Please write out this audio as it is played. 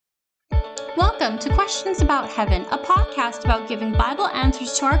Welcome to Questions About Heaven, a podcast about giving Bible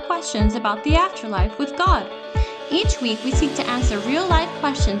answers to our questions about the afterlife with God. Each week, we seek to answer real-life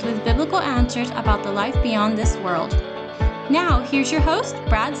questions with biblical answers about the life beyond this world. Now, here's your host,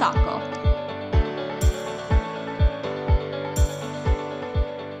 Brad Zockel.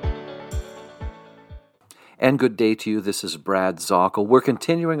 And good day to you. This is Brad Zockel. We're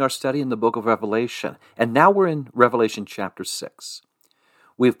continuing our study in the book of Revelation, and now we're in Revelation chapter 6.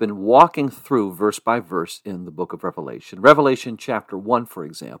 We've been walking through verse by verse in the book of Revelation. Revelation chapter 1, for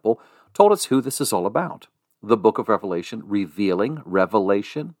example, told us who this is all about. The book of Revelation revealing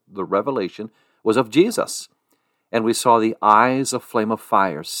revelation. The revelation was of Jesus. And we saw the eyes of flame of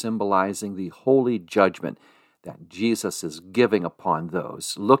fire symbolizing the holy judgment that Jesus is giving upon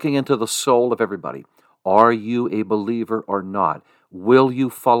those, looking into the soul of everybody. Are you a believer or not? Will you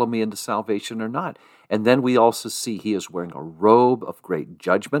follow me into salvation or not? And then we also see he is wearing a robe of great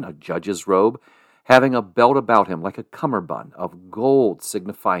judgment, a judge's robe, having a belt about him like a cummerbund of gold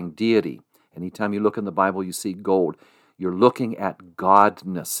signifying deity. Anytime you look in the Bible, you see gold. You're looking at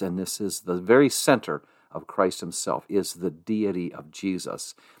godness, and this is the very center of Christ himself, is the deity of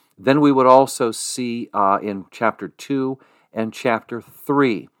Jesus. Then we would also see in chapter 2 and chapter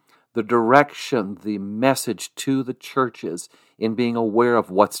 3, the direction, the message to the churches in being aware of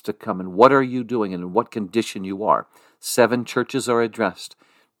what's to come and what are you doing and in what condition you are. 7 churches are addressed.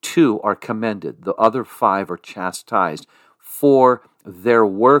 2 are commended. The other 5 are chastised for their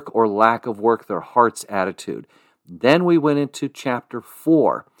work or lack of work, their heart's attitude. Then we went into chapter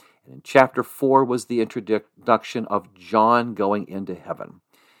 4. And in chapter 4 was the introduction of John going into heaven.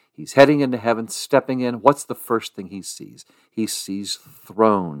 He's heading into heaven, stepping in. What's the first thing he sees? He sees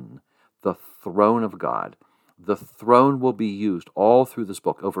throne, the throne of God. The throne will be used all through this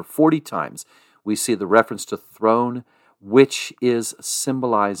book. Over 40 times we see the reference to throne, which is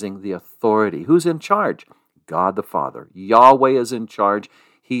symbolizing the authority. Who's in charge? God the Father. Yahweh is in charge.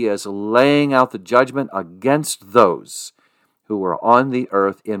 He is laying out the judgment against those who are on the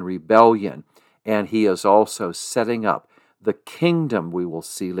earth in rebellion. And he is also setting up the kingdom, we will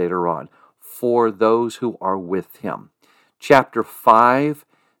see later on, for those who are with him. Chapter 5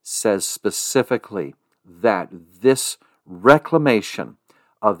 says specifically that this reclamation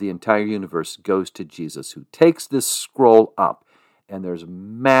of the entire universe goes to Jesus, who takes this scroll up, and there's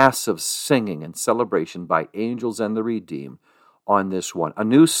massive singing and celebration by angels and the redeemed on this one. A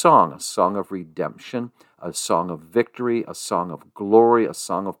new song, a song of redemption, a song of victory, a song of glory, a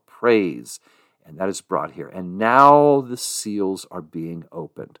song of praise. And that is brought here. And now the seals are being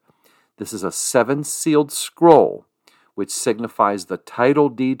opened. This is a 7-sealed scroll, which signifies the title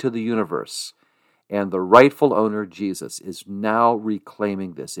deed to the universe. And the rightful owner, Jesus, is now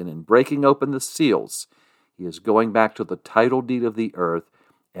reclaiming this. And in breaking open the seals, he is going back to the title deed of the earth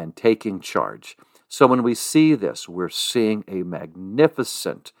and taking charge. So when we see this, we're seeing a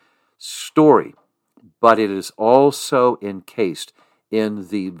magnificent story, but it is also encased in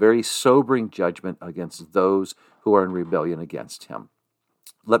the very sobering judgment against those who are in rebellion against him.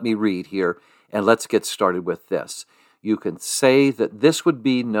 Let me read here, and let's get started with this. You can say that this would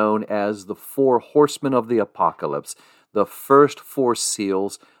be known as the 4 horsemen of the apocalypse, the first 4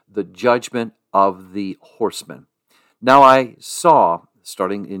 seals, the judgment of the horsemen. Now I saw,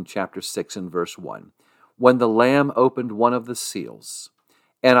 starting in chapter 6 and verse 1, when the Lamb opened one of the seals,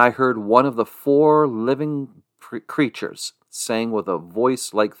 and I heard one of the 4 living creatures saying with a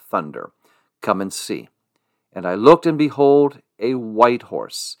voice like thunder, "Come and see." And I looked, and behold, a white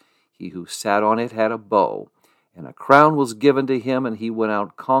horse. He who sat on it had a bow, and a crown was given to him, and he went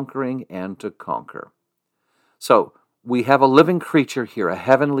out conquering and to conquer. So we have a living creature here, a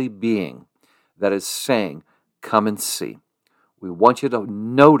heavenly being, that is saying, "Come and see." We want you to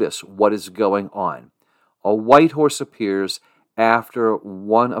notice what is going on. A white horse appears after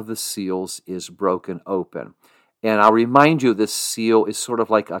one of the seals is broken open. And I'll remind you, this seal is sort of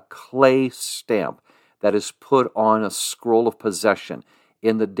like a clay stamp that is put on a scroll of possession.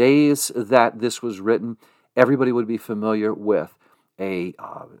 In the days that this was written, everybody would be familiar with a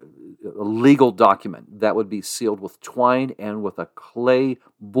legal document that would be sealed with twine and with a clay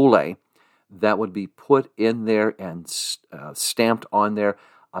bulle that would be put in there and stamped on there,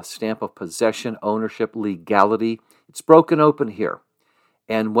 a stamp of possession, ownership, legality. It's broken open here.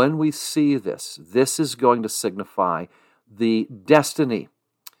 And when we see this, this is going to signify the destiny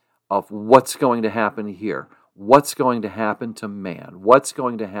of what's going to happen here, what's going to happen to man, what's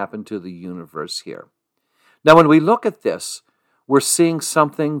going to happen to the universe here. Now, when we look at this, we're seeing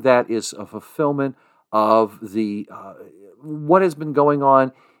something that is a fulfillment of the what has been going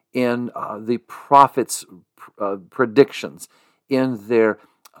on in the prophets' predictions, in their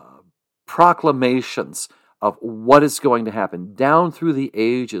proclamations of what is going to happen. Down through the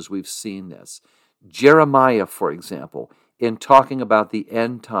ages, we've seen this. Jeremiah, for example, in talking about the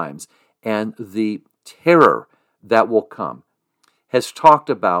end times and the terror that will come, has talked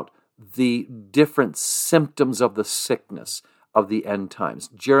about the different symptoms of the sickness of the end times.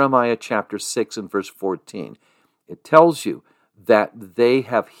 Jeremiah chapter 6 and verse 14. It tells you that they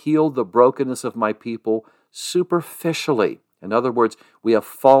have healed the brokenness of my people superficially. In other words, we have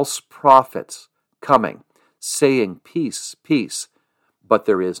false prophets coming, saying peace, peace, but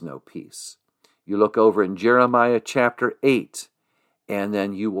there is no peace. You look over in Jeremiah chapter 8, and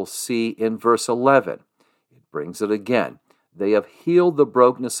then you will see in verse 11, it brings it again. They have healed the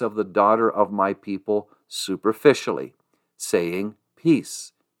brokenness of the daughter of my people superficially, saying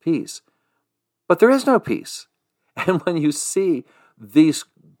peace, peace. But there is no peace. And when you see these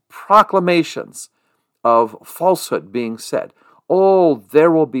proclamations of falsehood being said, oh, there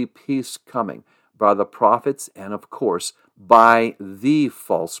will be peace coming by the prophets and, of course, by the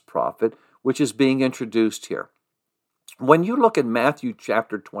false prophet, which is being introduced here. When you look at Matthew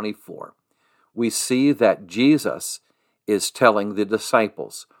chapter 24, we see that Jesus is telling the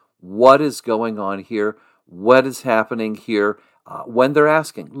disciples what is going on here, what is happening here, when they're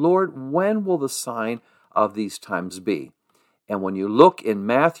asking, Lord, when will the sign of these times be? And when you look in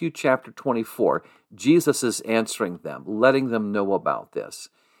Matthew chapter 24, Jesus is answering them, letting them know about this.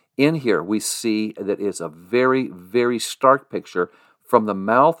 In here, we see that it's a very, very stark picture from the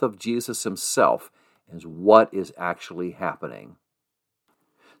mouth of Jesus himself as what is actually happening.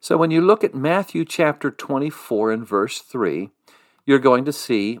 So when you look at Matthew chapter 24 and verse 3, you're going to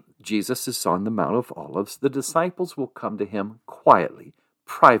see Jesus is on the Mount of Olives. The disciples will come to him quietly,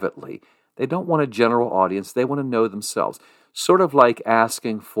 privately. They don't want a general audience. They want to know themselves. Sort of like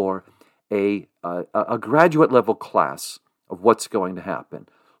asking for a graduate level class of what's going to happen.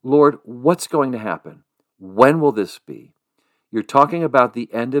 Lord, what's going to happen? When will this be? You're talking about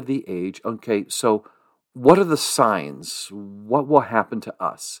the end of the age. Okay, so what are the signs? What will happen to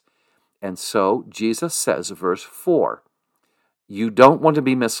us? And so Jesus says, verse 4, you don't want to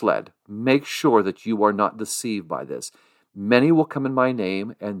be misled. Make sure that you are not deceived by this. Many will come in my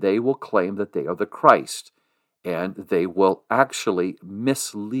name, and they will claim that they are the Christ, and they will actually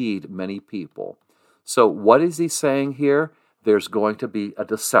mislead many people. So what is he saying here? There's going to be a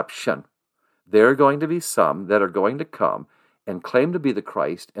deception. There are going to be some that are going to come and claim to be the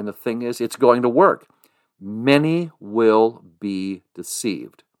Christ, and the thing is, it's going to work. Many will be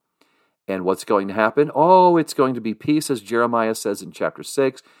deceived. And what's going to happen? Oh, it's going to be peace, as Jeremiah says in chapter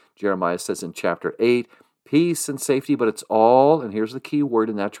 6. Jeremiah says in chapter 8, peace and safety, but it's all, and here's the key word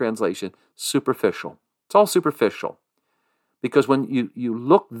in that translation, superficial. It's all superficial. Because when you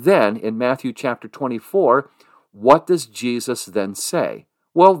look then in Matthew chapter 24, what does Jesus then say?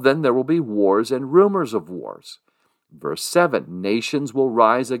 Well, then there will be wars and rumors of wars. Verse 7, nations will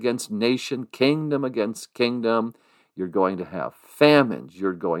rise against nation, kingdom against kingdom. You're going to have famines.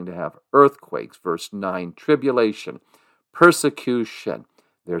 You're going to have earthquakes. Verse 9, tribulation, persecution.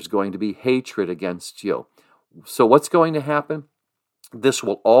 There's going to be hatred against you. So what's going to happen? This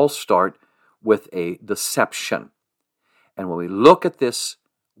will all start with a deception. And when we look at this,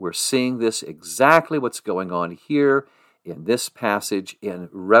 we're seeing this exactly what's going on here in this passage in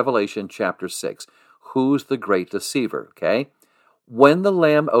Revelation chapter 6. Who's the great deceiver? Okay? When the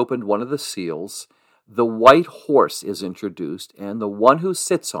Lamb opened one of the seals, the white horse is introduced, and the one who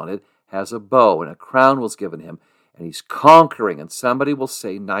sits on it has a bow, and a crown was given him, and he's conquering. And somebody will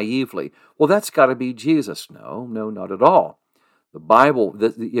say naively, well, that's got to be Jesus. No, not at all. The Bible,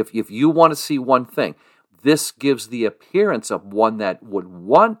 if you want to see one thing, this gives the appearance of one that would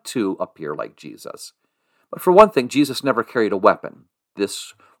want to appear like Jesus. But for one thing, Jesus never carried a weapon.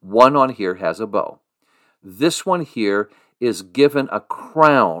 This one on here has a bow. This one here is given a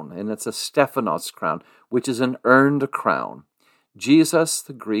crown, and it's a Stephanos crown, which is an earned crown. Jesus,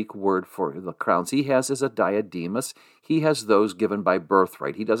 the Greek word for the crowns he has is a diademus. He has those given by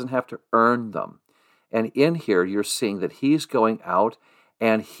birthright. He doesn't have to earn them. And in here, you're seeing that he's going out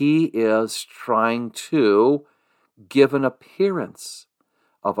and he is trying to give an appearance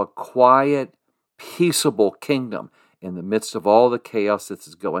of a quiet, peaceable kingdom in the midst of all the chaos that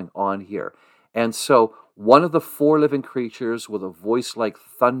is going on here. And so one of the four living creatures with a voice like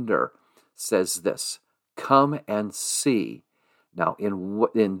thunder says this, come and see. Now,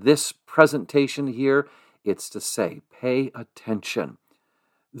 in this presentation here, it's to say, pay attention.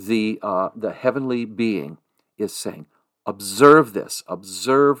 The heavenly being is saying, observe this.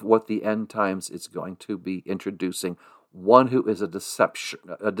 Observe what the end times is going to be introducing. One who is a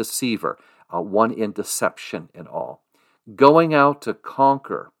deceiver, one in deception and all. Going out to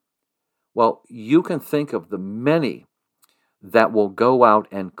conquer Well, you can think of the many that will go out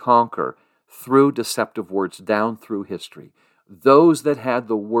and conquer through deceptive words down through history. Those that had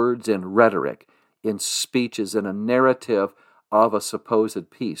the words in rhetoric, in speeches, in a narrative of a supposed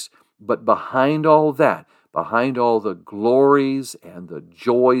peace. But behind all that, behind all the glories and the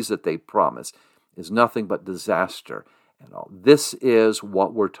joys that they promise, is nothing but disaster. And all this is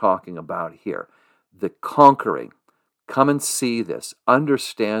what we're talking about here. The conquering. Come and see this.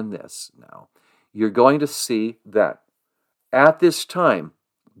 Understand this now. You're going to see that at this time,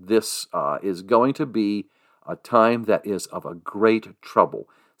 this is going to be a time that is of a great trouble.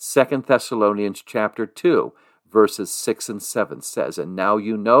 2 Thessalonians chapter 2, verses 6 and 7 says, "And now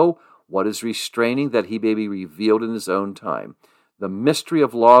you know what is restraining, that he may be revealed in his own time. The mystery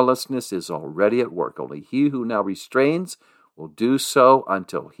of lawlessness is already at work. Only he who now restrains will do so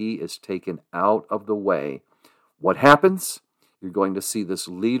until he is taken out of the way." What happens? You're going to see this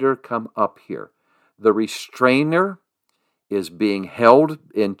leader come up here. The restrainer is being held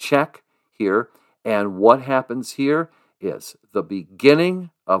in check here. And what happens here is the beginning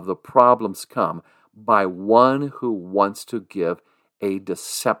of the problems come by one who wants to give a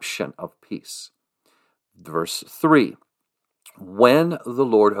deception of peace. Verse 3, when the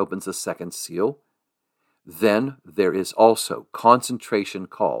Lord opens the second seal, then there is also concentration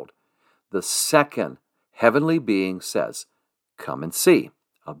called. The second heavenly being says, "Come and see."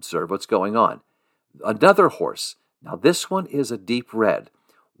 Observe what's going on. Another horse, now this one is a deep red,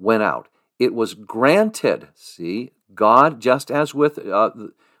 went out. It was granted, see, God, just as with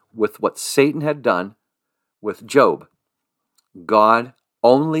what Satan had done with Job, God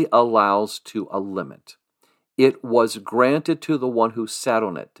only allows to a limit. It was granted to the one who sat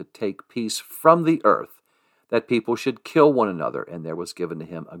on it to take peace from the earth, that people should kill one another, and there was given to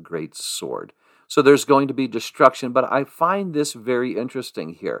him a great sword. So there's going to be destruction, but I find this very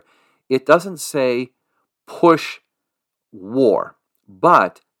interesting here. It doesn't say push war,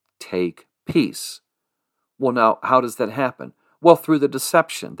 but take peace. Well, now, how does that happen? Well, through the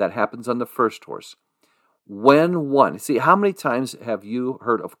deception that happens on the first horse. When one, see, how many times have you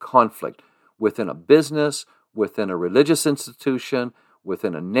heard of conflict within a business, within a religious institution,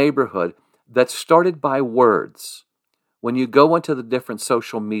 within a neighborhood that started by words? When you go into the different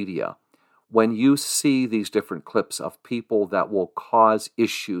social media, when you see these different clips of people that will cause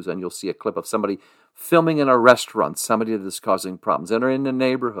issues, and you'll see a clip of somebody filming in a restaurant, somebody that is causing problems, and are in a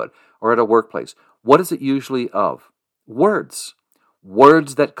neighborhood or at a workplace, what is it usually of? Words.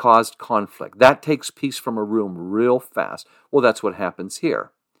 Words that caused conflict. That takes peace from a room real fast. Well, that's what happens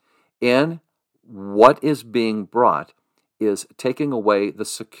here. And what is being brought is taking away the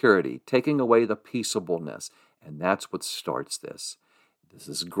security, taking away the peaceableness, and that's what starts this. This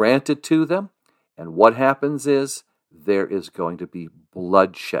is granted to them, and what happens is there is going to be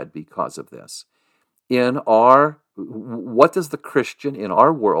bloodshed because of this. What does the Christian, in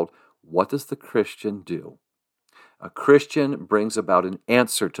our world, what does the Christian do? A Christian brings about an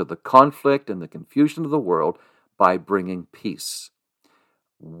answer to the conflict and the confusion of the world by bringing peace.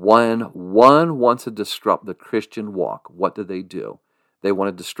 When one wants to disrupt the Christian walk, what do? They want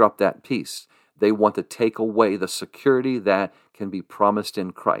to disrupt that peace. They want to take away the security that can be promised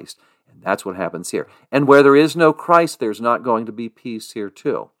in Christ. And that's what happens here. And where there is no Christ, there's not going to be peace here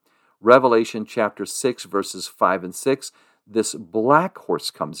too. Revelation chapter 6, verses 5 and 6, this black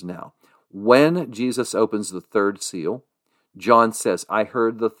horse comes now. When Jesus opens the third seal, John says, "I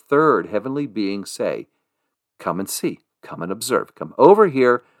heard the third heavenly being say, 'Come and see, come and observe, come over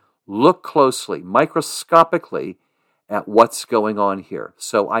here, look closely, microscopically at what's going on here.'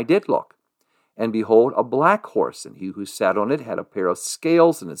 So I did look. And behold, a black horse, and he who sat on it had a pair of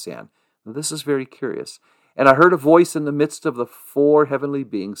scales in his hand." Now, this is very curious. "And I heard a voice in the midst of the four heavenly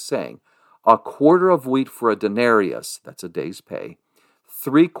beings saying, 'A quarter of wheat for a denarius,'" that's a day's pay,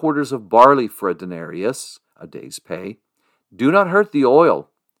 "3 quarters of barley for a denarius," a day's pay. "Do not hurt the oil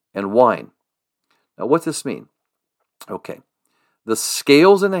and wine." Now, what's this mean? Okay, the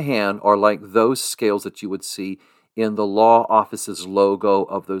scales in the hand are like those scales that you would see in the law office's logo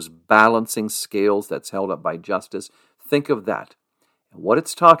of those balancing scales that's held up by justice. Think of that. And what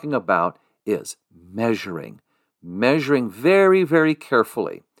it's talking about is measuring very, very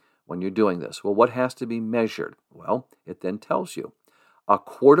carefully when you're doing this. Well, what has to be measured? Well, it then tells you 1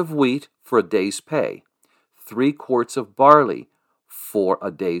 quart of wheat for a day's pay, 3 quarts of barley for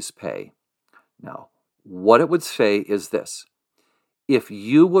a day's pay. Now, what it would say is this: if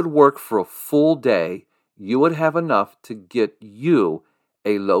you would work for a full day, you would have enough to get you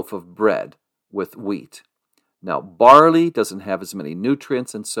a loaf of bread with wheat. Now, barley doesn't have as many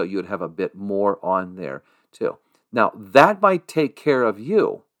nutrients, and so you'd have a bit more on there too. Now, that might take care of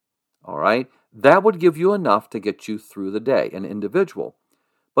you, All right? That would give you enough to get you through the day, an individual.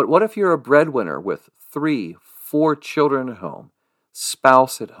 But what if you're a breadwinner with 3, 4 children at home,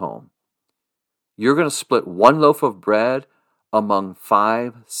 spouse at home? You're going to split one loaf of bread among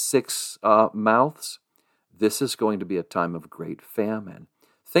 5, 6 mouths? This is going to be a time of great famine.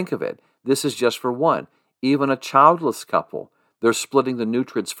 Think of it. This is just for one. Even a childless couple, they're splitting the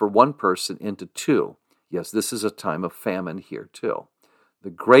nutrients for one person into 2. Yes, this is a time of famine here too. The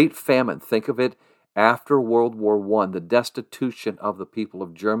great famine, think of it after World War I, the destitution of the people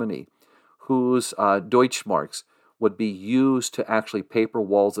of Germany, whose Deutschmarks would be used to actually paper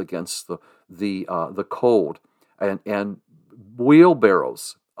walls against the cold, and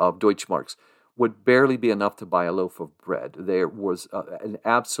wheelbarrows of Deutschmarks would barely be enough to buy a loaf of bread. There was an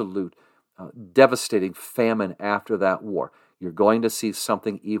absolute devastating famine after that war. You're going to see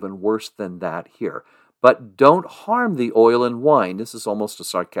something even worse than that here. But don't harm the oil and wine. This is almost a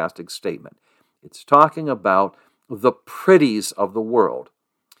sarcastic statement. It's talking about the pretties of the world.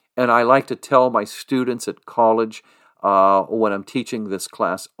 And I like to tell my students at college when I'm teaching this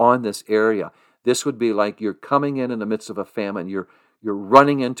class on this area, this would be like you're coming in the midst of a famine. You're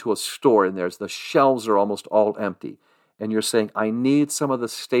running into a store and the shelves are almost all empty. And you're saying, I need some of the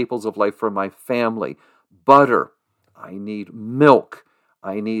staples of life for my family. Butter. I need milk.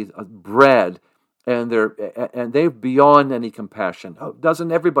 I need bread. And they're beyond any compassion. Oh,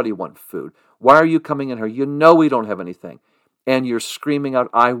 doesn't everybody want food? Why are you coming in here? You know we don't have anything. And you're screaming out,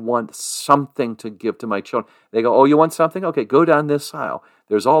 I want something to give to my children. They go, oh, you want something? Okay, go down this aisle.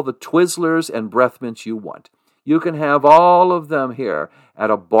 There's all the Twizzlers and breath mints you want. You can have all of them here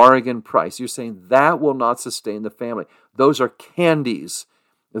at a bargain price. You're saying that will not sustain the family. Those are candies.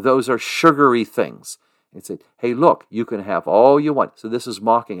 Those are sugary things. It said, hey, look, you can have all you want. So this is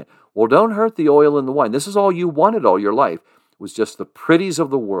mocking it. Well, don't hurt the oil and the wine. This is all you wanted all your life, was just the pretties of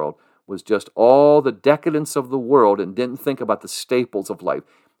the world, was just all the decadence of the world, and didn't think about the staples of life,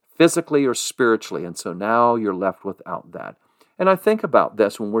 physically or spiritually. And so now you're left without that. And I think about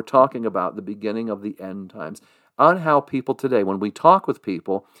this when we're talking about the beginning of the end times, on how people today, when we talk with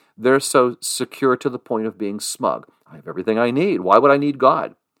people, they're so secure to the point of being smug. I have everything I need. Why would I need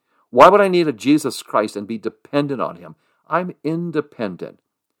God? Why would I need a Jesus Christ and be dependent on him? I'm independent.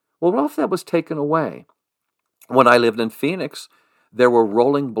 Well, what if that was taken away? When I lived in Phoenix, there were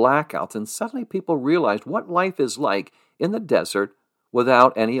rolling blackouts, and suddenly people realized what life is like in the desert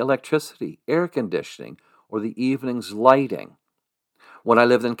without any electricity, air conditioning, or the evening's lighting. When I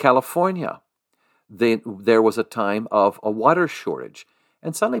lived in California, there was a time of a water shortage,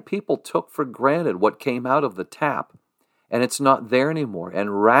 and suddenly people took for granted what came out of the tap. And it's not there anymore.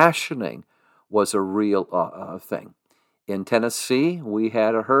 And rationing was a real thing. In Tennessee, we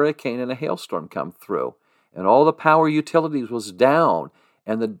had a hurricane and a hailstorm come through. And all the power utilities was down.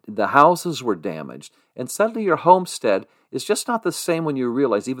 And the houses were damaged. And suddenly your homestead is just not the same when you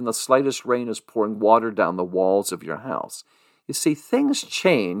realize even the slightest rain is pouring water down the walls of your house. You see, things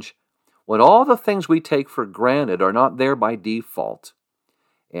change when all the things we take for granted are not there by default.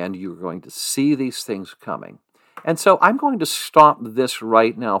 And you're going to see these things coming. And so I'm going to stop this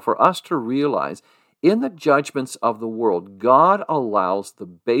right now for us to realize in the judgments of the world, God allows the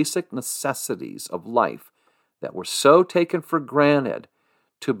basic necessities of life that were so taken for granted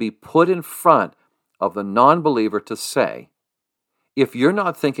to be put in front of the non-believer to say, if you're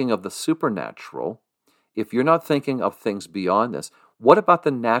not thinking of the supernatural, if you're not thinking of things beyond this, what about the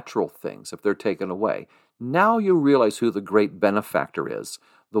natural things if they're taken away? Now you realize who the great benefactor is,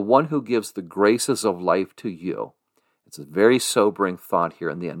 the one who gives the graces of life to you. It's a very sobering thought here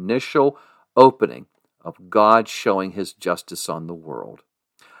in the initial opening of God showing his justice on the world.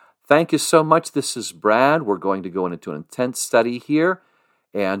 Thank you so much. This is Brad. We're going to go into an intense study here,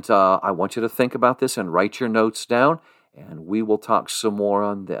 and I want you to think about this and write your notes down, and we will talk some more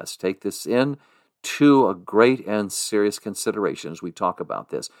on this. Take this in to a great and serious consideration as we talk about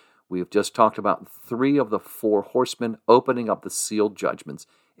this. We have just talked about 3 of the 4 horsemen opening up the sealed judgments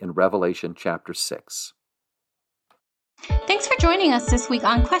in Revelation chapter 6. Thanks for joining us this week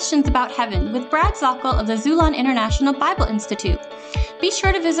on Questions About Heaven with Brad Zockel of the Xulon International Bible Institute. Be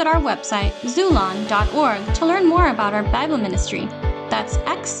sure to visit our website, xulon.org, to learn more about our Bible ministry. That's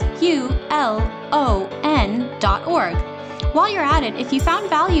xulon.org. While you're at it, if you found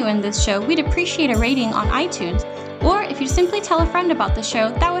value in this show, we'd appreciate a rating on iTunes. Or if you simply tell a friend about the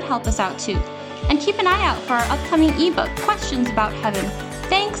show, that would help us out too. And keep an eye out for our upcoming ebook, Questions About Heaven.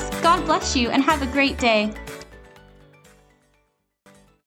 Thanks, God bless you, and have a great day.